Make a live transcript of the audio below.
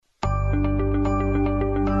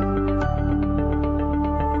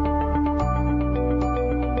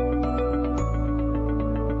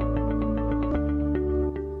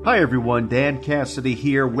Hi everyone, Dan Cassidy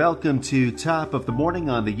here. Welcome to Top of the Morning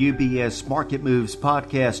on the UBS Market Moves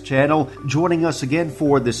podcast channel. Joining us again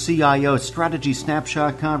for the CIO Strategy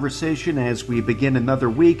Snapshot conversation as we begin another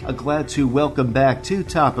week. Glad to welcome back to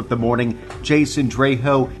Top of the Morning Jason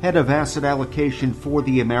Draho, Head of Asset Allocation for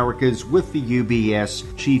the Americas with the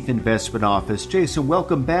UBS Chief Investment Office. Jason,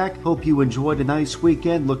 welcome back. Hope you enjoyed a nice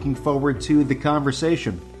weekend. Looking forward to the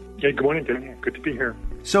conversation. Yeah, good morning, Dan. Good to be here.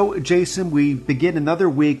 So, Jason, we begin another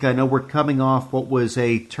week. I know we're coming off what was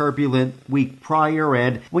a turbulent week prior,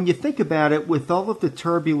 and when you think about it, with all of the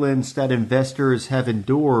turbulence that investors have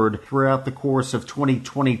endured throughout the course of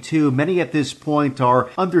 2022, many at this point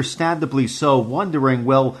are understandably so wondering,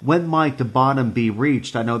 well, when might the bottom be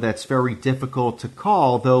reached? I know that's very difficult to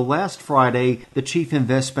call, though last Friday, the Chief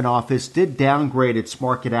Investment Office did downgrade its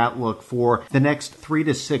market outlook for the next 3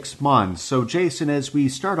 to 6 months. So, Jason, as we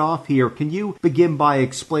start off here, can you begin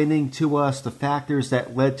by explaining to us the factors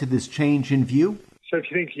that led to this change in view? So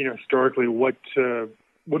if you think, historically, what are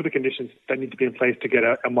the conditions that need to be in place to get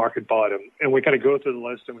a market bottom? And we kind of go through the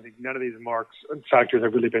list, and we think none of these factors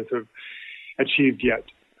have really been sort of achieved yet.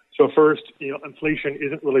 So first, inflation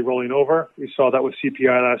isn't really rolling over. We saw that with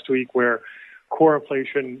CPI last week, where core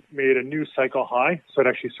inflation made a new cycle high. So it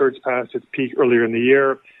actually surged past its peak earlier in the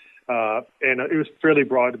year. And it was fairly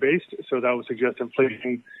broad-based. So that would suggest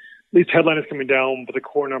inflation, at least headline is coming down, but the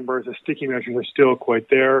core numbers, the sticky measures are still quite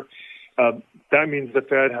there. That means the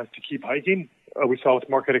Fed has to keep hiking. We saw with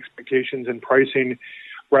market expectations and pricing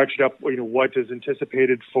ratchet up, what is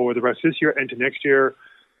anticipated for the rest of this year and to next year.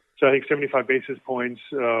 So I think 75 basis points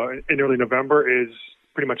in early November is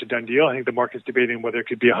pretty much a done deal. I think the market's debating whether it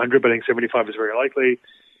could be 100, but I think 75 is very likely.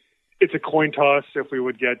 It's a coin toss if we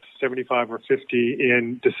would get 75 or 50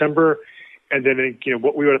 in December. And then I think,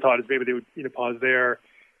 what we would have thought is maybe they would pause there.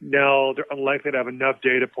 Now they're unlikely to have enough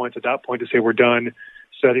data points at that point to say we're done.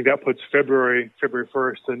 So I think that puts February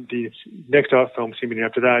 1st, and the next off film meeting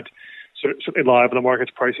after that, certainly live, and the market's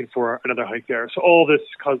pricing for another hike there. So all this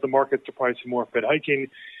caused the market to price more Fed hiking.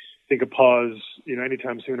 I think a pause,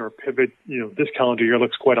 anytime soon, or a pivot, this calendar year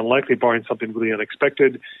looks quite unlikely, barring something really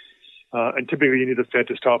unexpected. And typically you need the Fed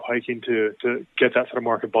to stop hiking to get that sort of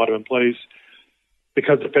market bottom in place.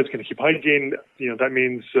 Because the Fed's going to keep hiking, that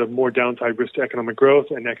means more downside risk to economic growth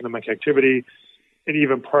and economic activity. And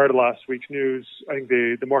even prior to last week's news, I think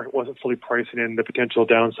the market wasn't fully pricing in the potential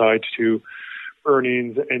downside to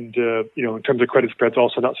earnings, and in terms of credit spreads,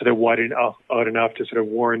 also not sort of widening out enough to sort of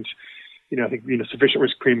warrant, I think sufficient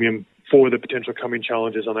risk premium for the potential coming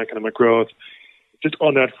challenges on economic growth. Just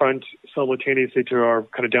on that front, simultaneously to our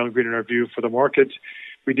kind of downgrading our view for the market,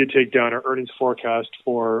 we did take down our earnings forecast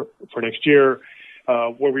for next year.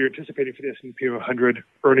 Where we were anticipating for the S&P 100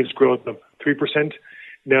 earnings growth of 3%.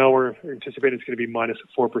 Now we're anticipating it's going to be minus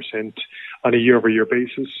 4% on a year-over-year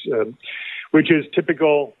basis, which is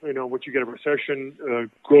typical. What you get a recession,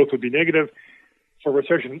 growth would be negative. For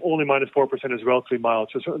recession, only minus 4% is relatively mild.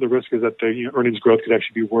 So certainly the risk is that the earnings growth could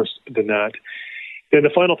actually be worse than that. And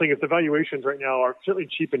the final thing is the valuations right now are certainly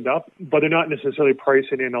cheapened up, but they're not necessarily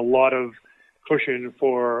pricing in a lot of cushion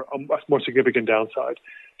for a more significant downside.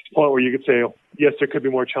 Point where you could say, yes, there could be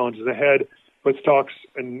more challenges ahead, but stocks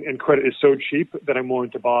and credit is so cheap that I'm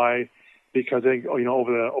willing to buy because I think,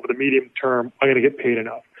 over the medium term, I'm going to get paid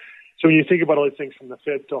enough. So when you think about all these things, from the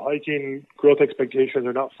Fed still hiking, growth expectations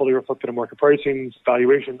are not fully reflected in market pricings,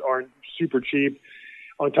 valuations aren't super cheap.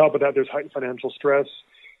 On top of that, there's heightened financial stress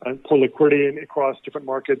and poor liquidity across different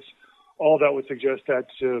markets. All that would suggest that,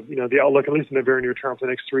 the outlook, at least in the very near term for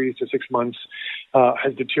the next 3 to 6 months,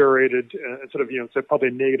 has deteriorated and it's probably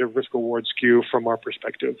a negative risk-reward skew from our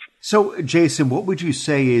perspective. So, Jason, what would you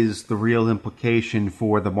say is the real implication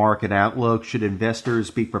for the market outlook? Should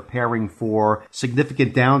investors be preparing for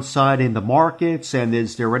significant downside in the markets? And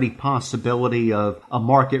is there any possibility of a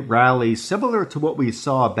market rally similar to what we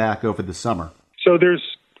saw back over the summer? So there's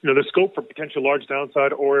the scope for potential large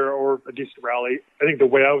downside or a decent rally. I think the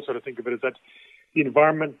way I would sort of think of it is that the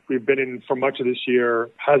environment we've been in for much of this year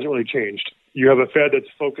hasn't really changed. You have a Fed that's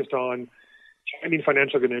focused on tightening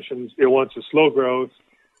financial conditions. It wants to slow growth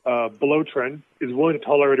below trend, is willing to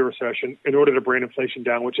tolerate a recession in order to bring inflation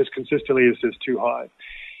down, which is consistently is too high.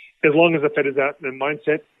 As long as the Fed is that in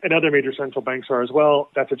mindset, and other major central banks are as well,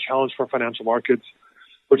 that's a challenge for financial markets,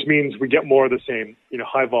 which means we get more of the same,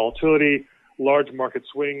 high volatility, large market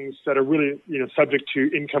swings that are really, subject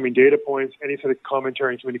to incoming data points, any sort of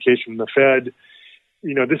commentary and communication from the Fed.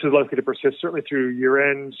 This is likely to persist certainly through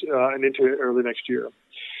year end and into early next year.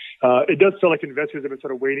 It does feel like investors have been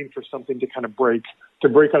sort of waiting for something to kind of break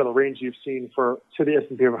out of the range you've seen for the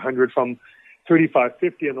S&P 100 from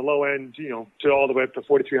 3550 on the low end, to all the way up to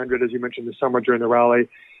 4300, as you mentioned this summer during the rally,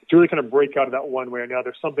 to really kind of break out of that one way or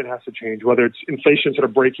another, something has to change, whether it's inflation sort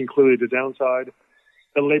of breaking clearly to the downside,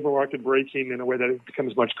 the labor market breaking in a way that it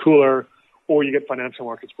becomes much cooler, or you get financial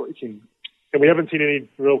markets breaking. And we haven't seen any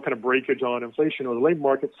real kind of breakage on inflation or the labor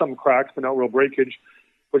market, some cracks, but not real breakage,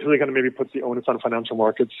 which really kind of maybe puts the onus on financial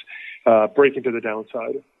markets breaking to the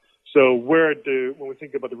downside. So when we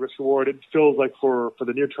think about the risk reward, it feels like for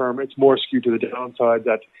the near term, it's more skewed to the downside,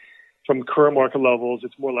 that from current market levels,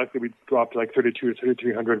 it's more likely we drop to like 32 to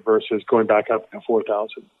 3,300 versus going back up to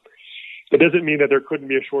 4,000. That doesn't mean that there couldn't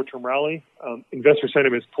be a short-term rally. Investor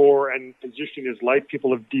sentiment is poor and positioning is light.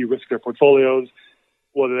 People have de-risked their portfolios,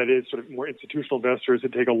 whether that is sort of more institutional investors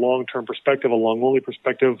that take a long-term perspective, a long-only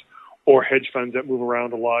perspective, or hedge funds that move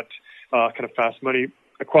around a lot, kind of fast money.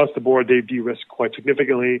 Across the board, they've de-risked quite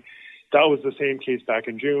significantly. That was the same case back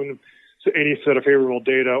in June. So any sort of favorable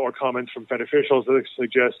data or comments from Fed officials that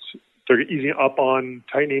suggest they're easing up on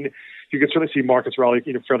tightening, you can certainly see markets rally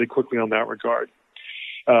fairly quickly on that regard.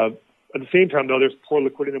 At the same time, though, there's poor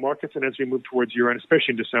liquidity in the markets, and as we move towards year-end,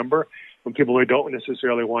 especially in December, when people really don't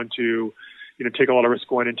necessarily want to take a lot of risk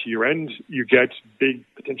going into year-end, you get big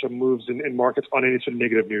potential moves in markets on any sort of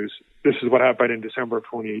negative news. This is what happened in December of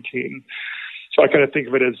 2018. So I kind of think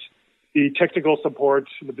of it as the technical support,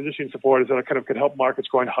 the positioning support is that it kind of could help markets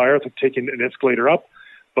going higher, like taking an escalator up.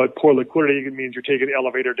 But poor liquidity means you're taking the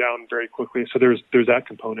elevator down very quickly. So there's that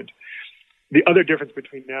component. The other difference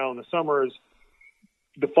between now and the summer is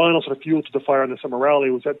the final sort of fuel to the fire in the summer rally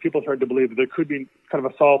was that people started to believe that there could be kind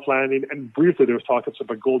of a soft landing. And briefly, there was talk of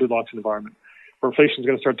a Goldilocks environment where inflation is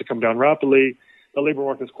going to start to come down rapidly. The labor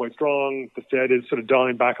market is quite strong. The Fed is sort of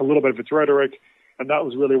dialing back a little bit of its rhetoric. And that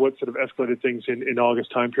was really what sort of escalated things in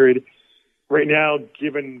August time period. Right now,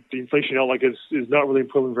 given the inflation outlook is not really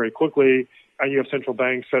improving very quickly, and you have central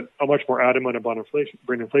banks that are much more adamant about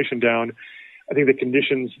bringing inflation down, I think the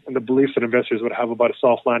conditions and the beliefs that investors would have about a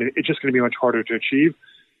soft landing, it's just going to be much harder to achieve.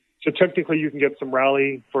 So technically, you can get some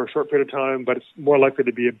rally for a short period of time, but it's more likely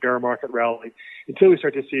to be a bear market rally until we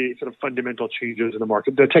start to see sort of fundamental changes in the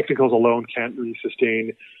market. The technicals alone can't really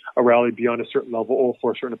sustain a rally beyond a certain level or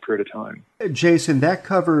for a certain period of time. Jason, that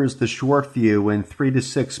covers the short view in 3 to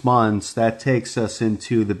 6 months. That takes us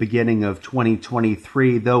into the beginning of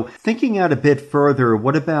 2023. Though, thinking out a bit further,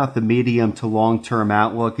 what about the medium to long-term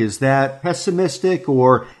outlook? Is that pessimistic,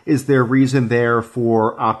 or is there reason there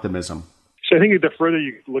for optimism? So I think the further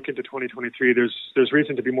you look into 2023, there's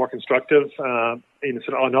reason to be more constructive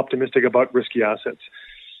and optimistic about risky assets.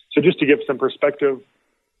 So just to give some perspective,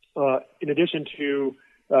 in addition to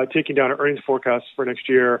taking down our earnings forecasts for next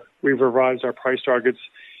year, we've revised our price targets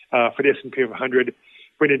for the S&P 500,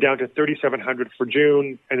 bringing it down to 3,700 for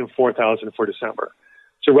June and then 4,000 for December.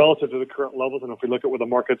 So relative to the current levels, and if we look at where the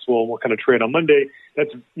markets will kind of trade on Monday,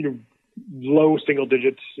 that's low single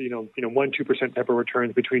digits, 1-2% type of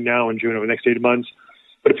returns between now and June over the next 8 months.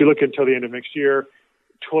 But if you look until the end of next year,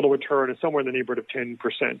 total return is somewhere in the neighborhood of 10%.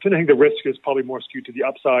 And I think the risk is probably more skewed to the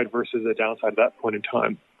upside versus the downside at that point in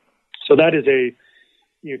time. So that is to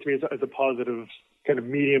me, is a positive kind of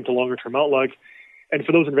medium to longer term outlook. And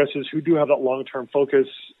for those investors who do have that long-term focus,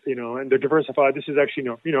 and they're diversified, this is actually,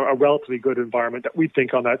 a relatively good environment that we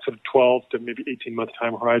think on that sort of 12 to maybe 18-month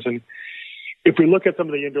time horizon. If we look at some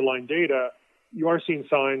of the underlying data, you are seeing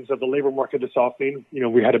signs of the labor market is softening.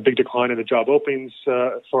 We had a big decline in the job openings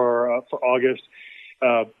for August.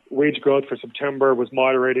 Wage growth for September was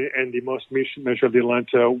moderated, and the most recent measure of the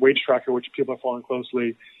Atlanta wage tracker, which people are following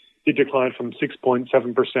closely, did decline from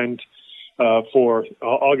 6.7% for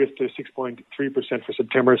August to 6.3% for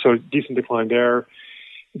September, so a decent decline there.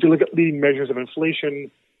 If you look at leading measures of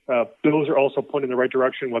inflation, those are also pointing in the right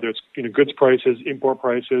direction, whether it's goods prices, import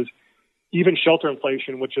prices, even shelter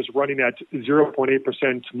inflation, which is running at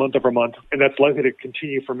 0.8% month over month, and that's likely to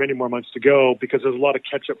continue for many more months to go because there's a lot of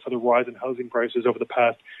catch-up for the rise in housing prices over the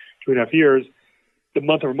past 2.5 years. The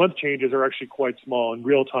month-over-month changes are actually quite small in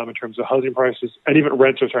real time in terms of housing prices, and even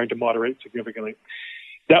rents are starting to moderate significantly.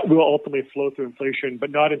 That will ultimately flow through inflation,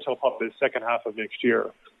 but not until probably the second half of next year.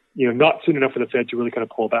 Not soon enough for the Fed to really kind of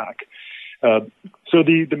pull back. So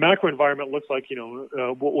the macro environment looks like,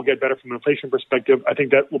 we'll get better from an inflation perspective. I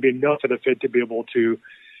think that will be enough for the Fed to be able to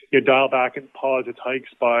dial back and pause its hikes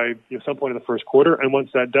by some point in the first quarter. And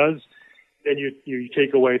once that does, then you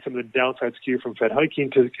take away some of the downside skew from Fed hiking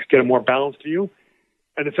to get a more balanced view.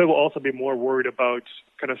 And the Fed will also be more worried about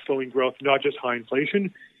kind of slowing growth, not just high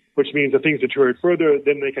inflation, which means if things deteriorate further,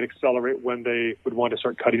 then they can accelerate when they would want to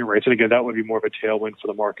start cutting rates. And again, that would be more of a tailwind for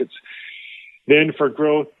the markets. Then for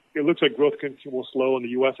growth, it looks like growth will slow in the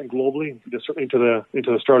U.S. and globally, certainly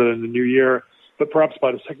into the start of the new year. But perhaps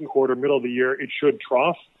by the second quarter, middle of the year, it should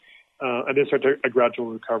trough and then start a gradual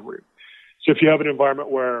recovery. So if you have an environment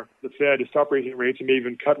where the Fed has stopped raising rates and may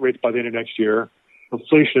even cut rates by the end of next year,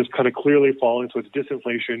 inflation is kind of clearly falling, so it's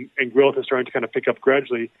disinflation, and growth is starting to kind of pick up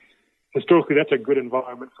gradually, historically that's a good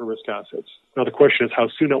environment for risk assets. Now the question is how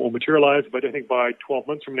soon that will materialize, but I think by 12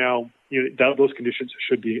 months from now, those conditions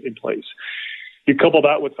should be in place. You couple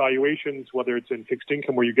that with valuations, whether it's in fixed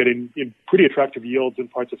income, where you're getting pretty attractive yields in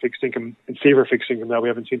parts of fixed income and safer fixed income that we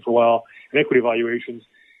haven't seen for a while, and equity valuations,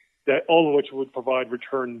 that all of which would provide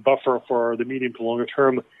return buffer for the medium to longer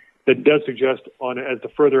term. That does suggest as the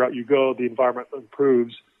further out you go, the environment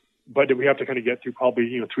improves, but we have to kind of get through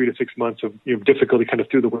probably 3 to 6 months of difficulty kind of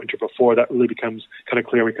through the winter before that really becomes kind of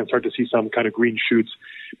clear. We can start to see some kind of green shoots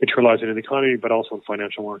materializing in the economy, but also in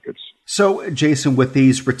financial markets. So, Jason, with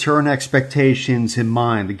these return expectations in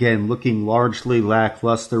mind, again, looking largely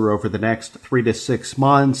lackluster over the next 3 to 6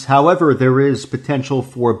 months, however, there is potential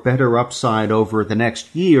for better upside over the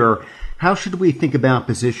next year. How should we think about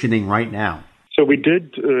positioning right now? So we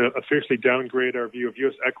did officially downgrade our view of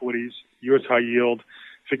U.S. equities, U.S. high yield,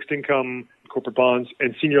 fixed income, corporate bonds,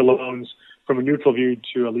 and senior loans from a neutral view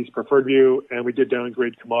to a least preferred view. And we did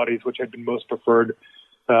downgrade commodities, which had been most preferred,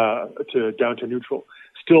 down to neutral.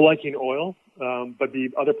 Still liking oil, but the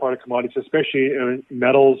other part of commodities, especially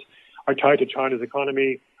metals, are tied to China's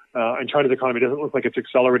economy. And China's economy doesn't look like it's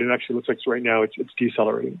accelerating. It actually looks like right now it's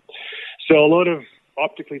decelerating. So a lot of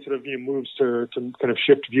optically sort of moves to kind of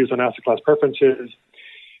shift views on asset class preferences.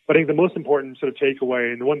 But I think the most important sort of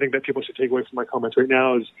takeaway, and the one thing that people should take away from my comments right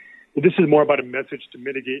now, is that this is more about a message to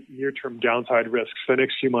mitigate near-term downside risks for the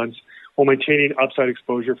next few months while maintaining upside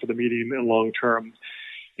exposure for the medium and long term.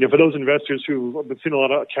 For those investors who have been seeing a lot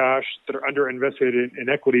of cash that are underinvested in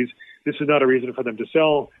equities, this is not a reason for them to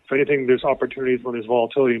sell. If anything, there's opportunities when there's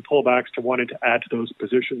volatility and pullbacks to wanting to add to those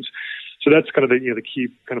positions. So that's kind of the key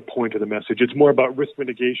kind of point of the message. It's more about risk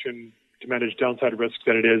mitigation to manage downside risks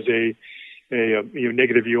than it is a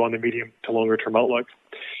negative view on the medium to longer term outlook.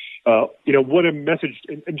 What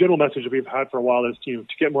a general message that we've had for a while is to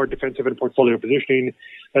get more defensive in portfolio positioning.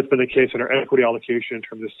 That's been the case in our equity allocation in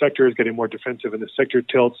terms of sectors, getting more defensive in the sector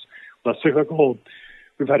tilts, less cyclical.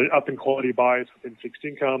 We've had an up in quality bias within fixed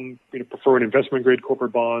income, preferring investment grade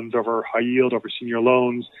corporate bonds over high yield, over senior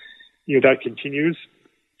loans. That continues.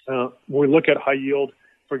 When we look at high yield,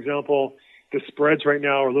 for example, the spreads right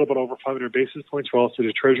now are a little bit over 500 basis points relative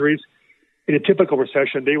to treasuries. In a typical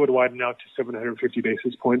recession, they would widen out to 750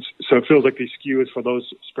 basis points. So it feels like the skew is for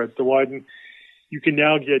those spreads to widen. You can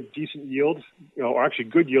now get decent yield, or actually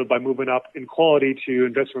good yield, by moving up in quality to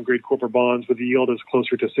investment-grade corporate bonds where the yield is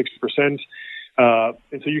closer to 6%.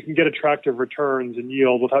 And so you can get attractive returns and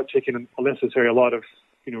yield without taking unnecessary a lot of,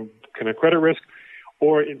 kind of credit risk,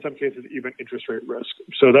 or in some cases even interest rate risk.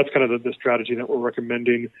 So that's kind of the strategy that we're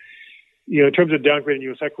recommending. In terms of downgrading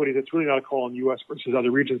U.S. equities, it's really not a call on U.S. versus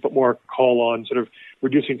other regions, but more a call on sort of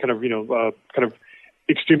reducing kind of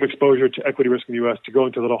extreme exposure to equity risk in the U.S. to go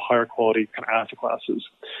into a little higher quality kind of asset classes.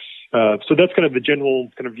 So that's kind of the general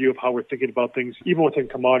kind of view of how we're thinking about things, even within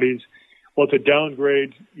commodities. Well, it's a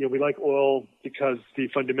downgrade. We like oil because the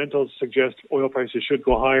fundamentals suggest oil prices should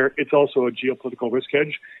go higher. It's also a geopolitical risk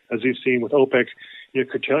hedge, as we've seen with OPEC,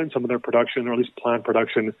 curtailing some of their production, or at least planned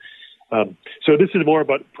production. So this is more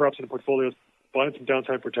about perhaps in the portfolios, buying some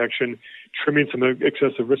downside protection, trimming some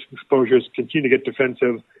excessive risk exposures, continue to get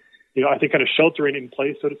defensive. I think kind of sheltering in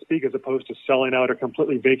place, so to speak, as opposed to selling out or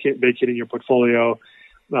completely vacating your portfolio,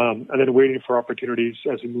 and then waiting for opportunities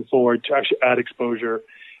as we move forward to actually add exposure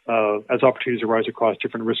as opportunities arise across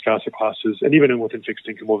different risk asset classes, and even within fixed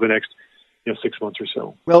income over the next 6 months or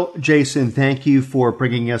so. Well, Jason, thank you for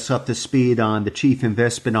bringing us up to speed on the Chief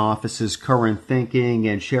Investment Office's current thinking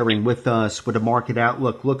and sharing with us what a market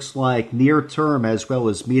outlook looks like near term as well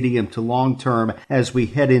as medium to long term as we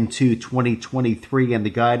head into 2023 and the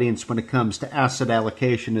guidance when it comes to asset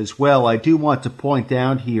allocation as well. I do want to point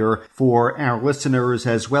out here for our listeners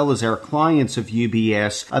as well as our clients of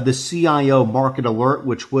UBS, the CIO Market Alert,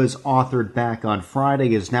 which was authored back on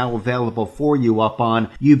Friday, is now available for you up on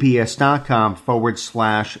ubs.com/CIO.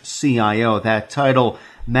 That title,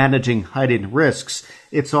 Managing Heightened Risks.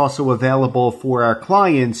 It's also available for our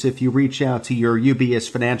clients. If you reach out to your UBS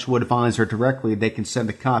financial advisor directly, they can send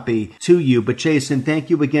a copy to you. But Jason, thank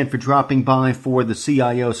you again for dropping by for the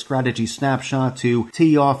CIO Strategy Snapshot to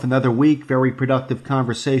tee off another week. Very productive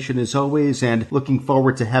conversation as always, and looking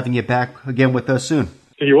forward to having you back again with us soon.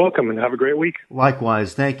 You're welcome, and have a great week.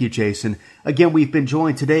 Likewise. Thank you, Jason. Again, we've been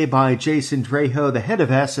joined today by Jason Draho, the head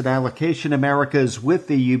of Asset Allocation Americas with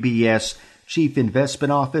the UBS Chief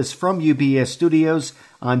Investment Office. From UBS Studios,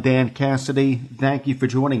 I'm Dan Cassidy. Thank you for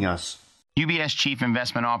joining us. UBS Chief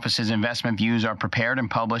Investment Office's investment views are prepared and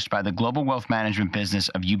published by the global wealth management business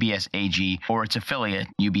of UBS AG or its affiliate,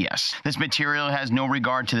 UBS. This material has no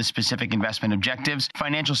regard to the specific investment objectives,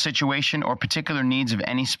 financial situation, or particular needs of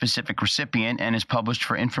any specific recipient and is published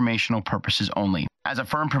for informational purposes only. As a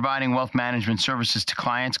firm providing wealth management services to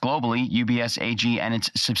clients globally, UBS AG and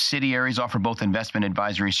its subsidiaries offer both investment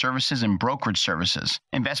advisory services and brokerage services.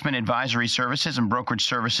 Investment advisory services and brokerage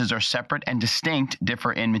services are separate and distinct,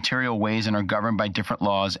 differ in material ways, and are governed by different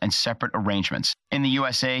laws and separate arrangements. In the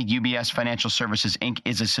USA, UBS Financial Services Inc.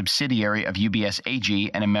 is a subsidiary of UBS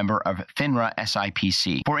AG and a member of FINRA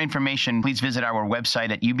SIPC. For information, please visit our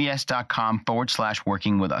website at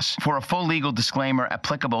ubs.com/working with us. For a full legal disclaimer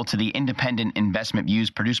applicable to the independent investment views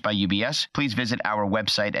produced by UBS, please visit our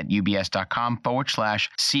website at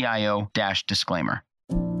ubs.com/CIO-disclaimer.